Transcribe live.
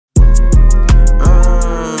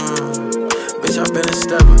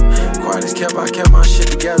stepper. Quiet as kept, I kept my shit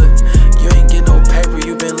together. You ain't get no paper,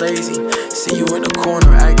 you been lazy. See you in the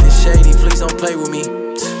corner acting shady, please don't play with me.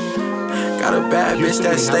 Got a bad bitch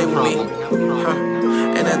that stay with me,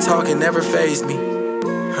 and that talking never fazed me,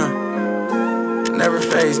 never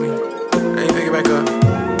fazed me. Let me pick it back up.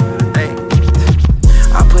 Hey,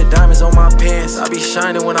 I put diamonds on my pants, I be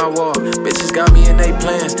shining when I walk. Bitches got me in they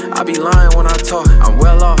plans, I be lying when I talk. I'm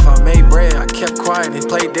well off, I made bread, I kept quiet and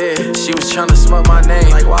played dead. She was tryna smug my name,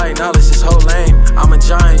 like why acknowledge this whole lame? I'm a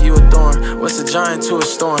giant, you a thorn, what's a giant to a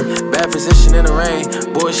storm? Bad position in the rain,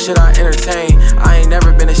 bullshit I entertain. I ain't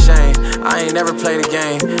never been ashamed, I ain't never played a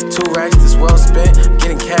game. 2 racks that's well spent,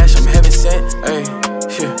 getting cash, I'm heaven sent. Ay,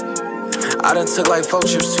 yeah. I done took like 4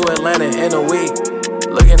 trips to Atlanta in a week.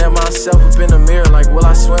 Looking at myself up in the mirror like, will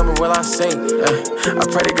I swim or will I sink? I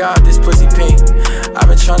pray to God this pussy pink. I've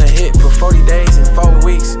been tryna hit for 40 days and 4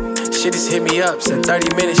 weeks. Shit just hit me up, said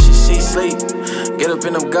 30 minutes, she sleep. Get up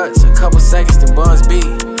in them guts, a couple seconds, then buns beat.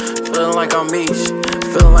 Feeling like I'm Mish,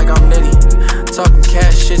 feeling like I'm Nitty. Talking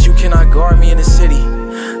cash shit, you cannot guard me in the city.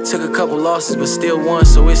 Took a couple losses, but still won,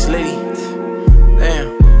 so it's litty.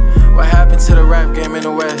 Damn. What happened to the rap game in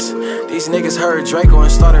the West? These niggas heard Draco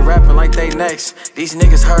and started rapping like they next. These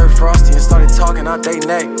niggas heard Frosty and started talking out they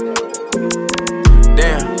neck.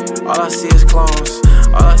 Damn, all I see is clones.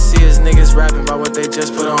 All I see is niggas rapping about what they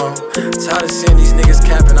just put on. Tired of seeing these niggas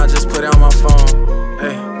capping, I just put it on my phone.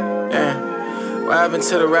 Hey, yeah. What happened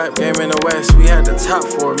to the rap game in the West? We had the top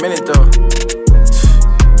for a minute though.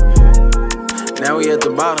 Now we at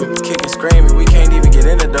the bottom, kicking, screaming, we can't even get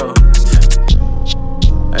in the door.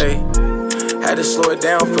 Hey, had to slow it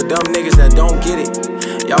down for dumb niggas that don't get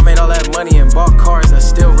it. Y'all made all that money and bought cars that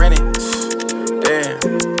still rent it. Damn,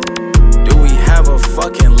 do we have a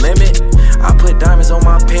fucking limit? I put diamonds on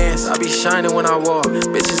my pants, I be shining when I walk.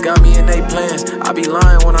 Bitches got me in they plans, I be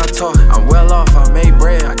lying when I talk. I'm well off, I made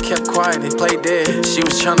bread, I kept quiet and played dead. She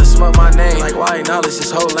was tryna smug my name, like why acknowledge this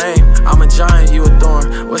whole lame? I'm a giant, you a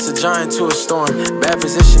thorn, what's a giant to a storm? Bad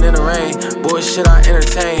position in the rain, bullshit I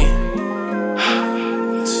entertain.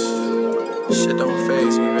 Shit don't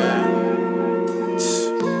faze me, man.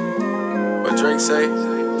 What Drake say?